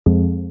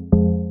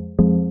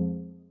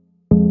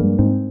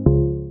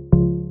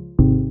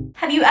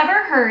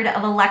ever heard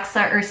of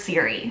Alexa or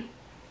Siri?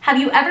 Have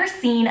you ever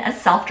seen a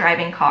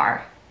self-driving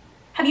car?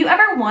 Have you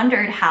ever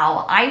wondered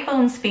how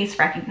iPhone's face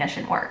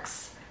recognition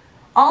works?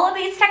 All of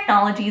these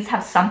technologies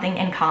have something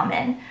in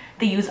common.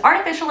 They use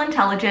artificial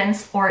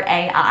intelligence, or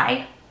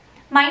AI.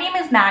 My name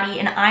is Maddie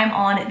and I'm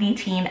on the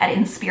team at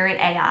Inspirit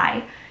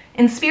AI.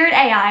 Inspirit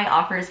AI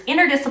offers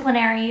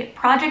interdisciplinary,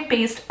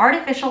 project-based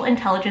artificial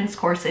intelligence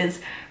courses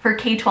for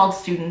K-12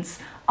 students,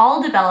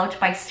 all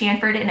developed by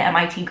Stanford and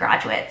MIT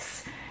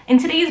graduates. In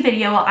today's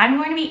video, I'm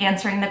going to be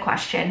answering the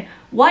question,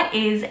 what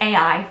is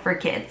AI for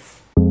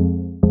kids?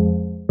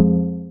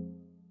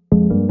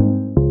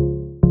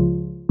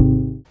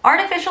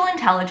 Artificial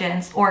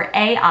intelligence, or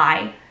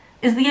AI,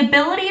 is the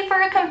ability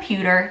for a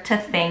computer to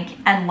think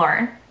and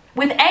learn.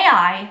 With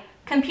AI,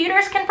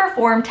 computers can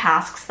perform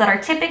tasks that are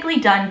typically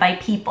done by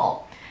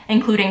people,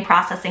 including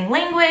processing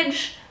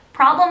language,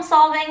 problem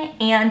solving,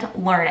 and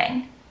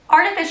learning.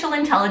 Artificial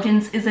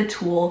intelligence is a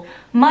tool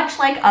much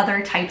like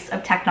other types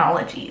of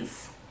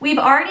technologies. We've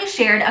already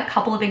shared a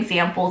couple of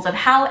examples of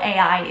how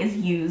AI is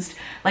used,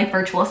 like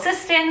virtual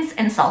assistants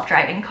and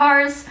self-driving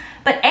cars,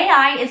 but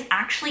AI is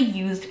actually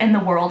used in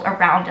the world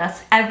around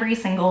us every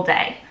single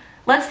day.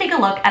 Let's take a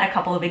look at a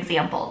couple of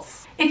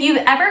examples. If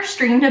you've ever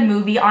streamed a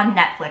movie on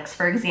Netflix,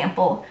 for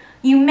example,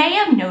 you may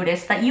have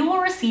noticed that you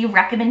will receive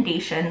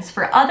recommendations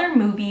for other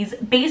movies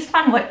based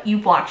on what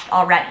you've watched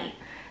already.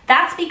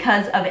 That's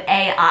because of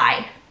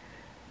AI.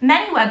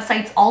 Many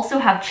websites also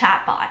have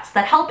chatbots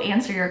that help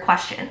answer your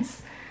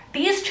questions.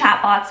 These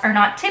chatbots are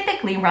not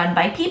typically run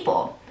by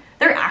people.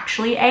 They're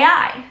actually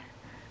AI.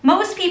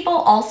 Most people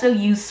also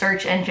use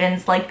search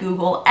engines like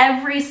Google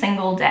every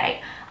single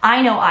day.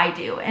 I know I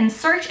do, and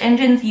search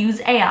engines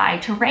use AI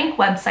to rank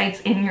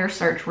websites in your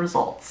search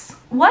results.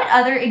 What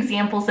other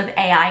examples of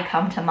AI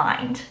come to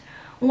mind?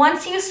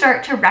 Once you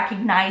start to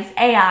recognize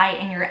AI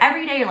in your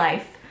everyday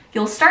life,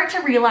 you'll start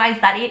to realize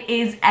that it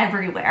is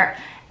everywhere.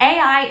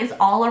 AI is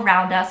all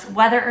around us,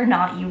 whether or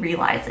not you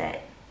realize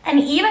it. And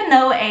even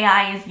though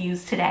AI is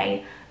used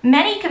today,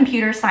 many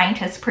computer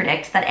scientists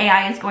predict that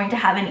AI is going to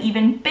have an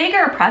even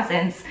bigger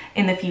presence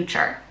in the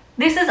future.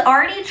 This is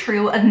already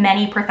true of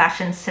many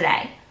professions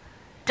today.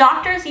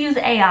 Doctors use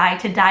AI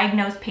to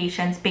diagnose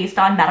patients based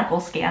on medical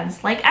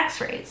scans like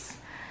X-rays.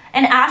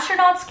 And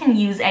astronauts can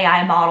use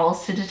AI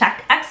models to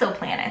detect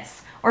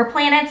exoplanets, or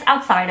planets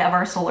outside of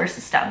our solar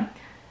system.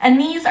 And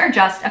these are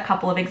just a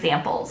couple of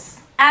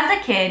examples. As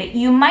a kid,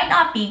 you might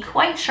not be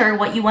quite sure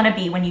what you want to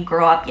be when you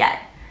grow up yet.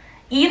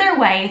 Either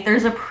way,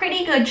 there's a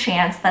pretty good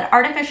chance that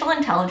artificial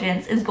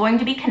intelligence is going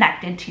to be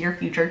connected to your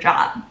future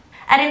job.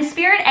 At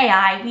Inspirit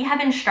AI, we have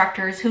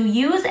instructors who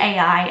use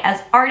AI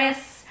as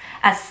artists,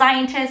 as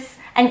scientists,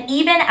 and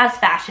even as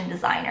fashion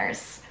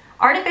designers.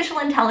 Artificial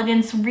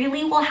intelligence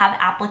really will have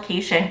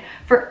application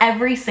for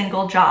every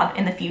single job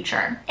in the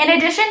future. In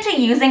addition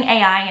to using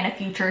AI in a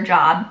future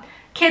job,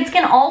 kids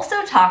can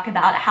also talk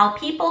about how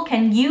people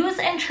can use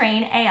and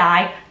train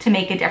AI to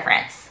make a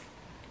difference.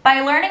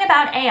 By learning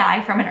about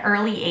AI from an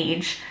early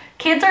age,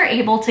 kids are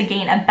able to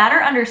gain a better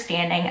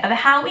understanding of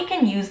how we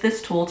can use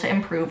this tool to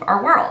improve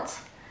our world.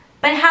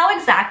 But how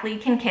exactly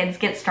can kids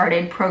get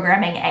started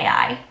programming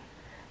AI?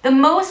 The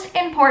most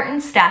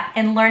important step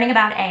in learning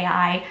about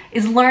AI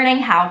is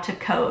learning how to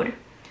code.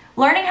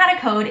 Learning how to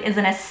code is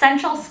an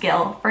essential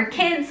skill for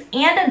kids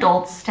and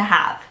adults to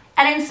have.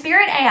 At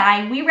Inspirit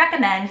AI, we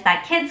recommend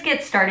that kids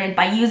get started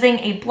by using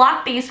a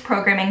block-based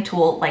programming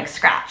tool like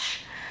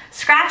Scratch.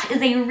 Scratch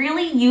is a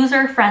really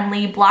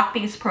user-friendly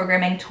block-based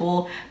programming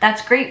tool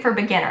that's great for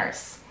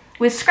beginners.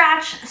 With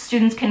Scratch,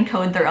 students can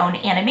code their own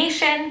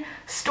animation,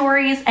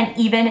 stories, and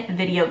even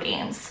video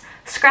games.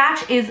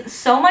 Scratch is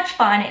so much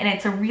fun and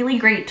it's a really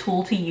great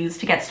tool to use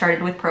to get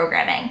started with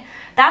programming.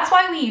 That's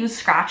why we use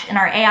Scratch in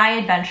our AI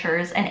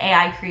Adventures and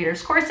AI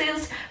Creators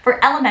courses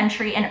for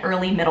elementary and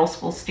early middle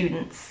school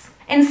students.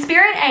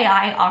 Inspirit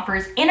AI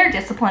offers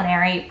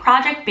interdisciplinary,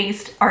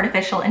 project-based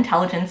artificial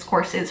intelligence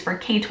courses for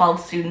K-12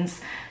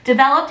 students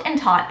developed and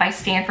taught by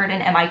Stanford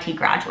and MIT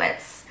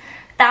graduates.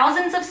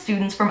 Thousands of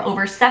students from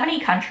over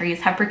 70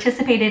 countries have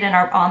participated in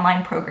our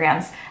online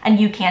programs, and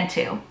you can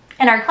too.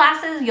 In our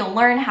classes, you'll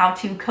learn how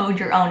to code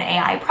your own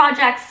AI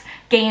projects,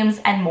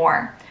 games, and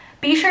more.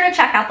 Be sure to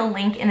check out the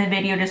link in the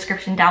video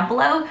description down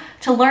below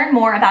to learn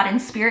more about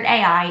Inspirit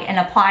AI and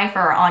apply for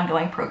our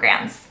ongoing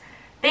programs.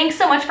 Thanks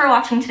so much for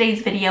watching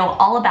today's video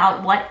all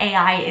about what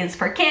AI is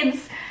for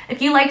kids.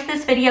 If you liked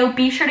this video,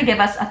 be sure to give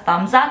us a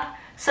thumbs up,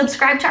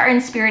 subscribe to our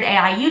Inspirit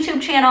AI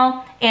YouTube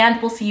channel, and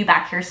we'll see you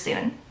back here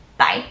soon.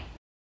 Bye.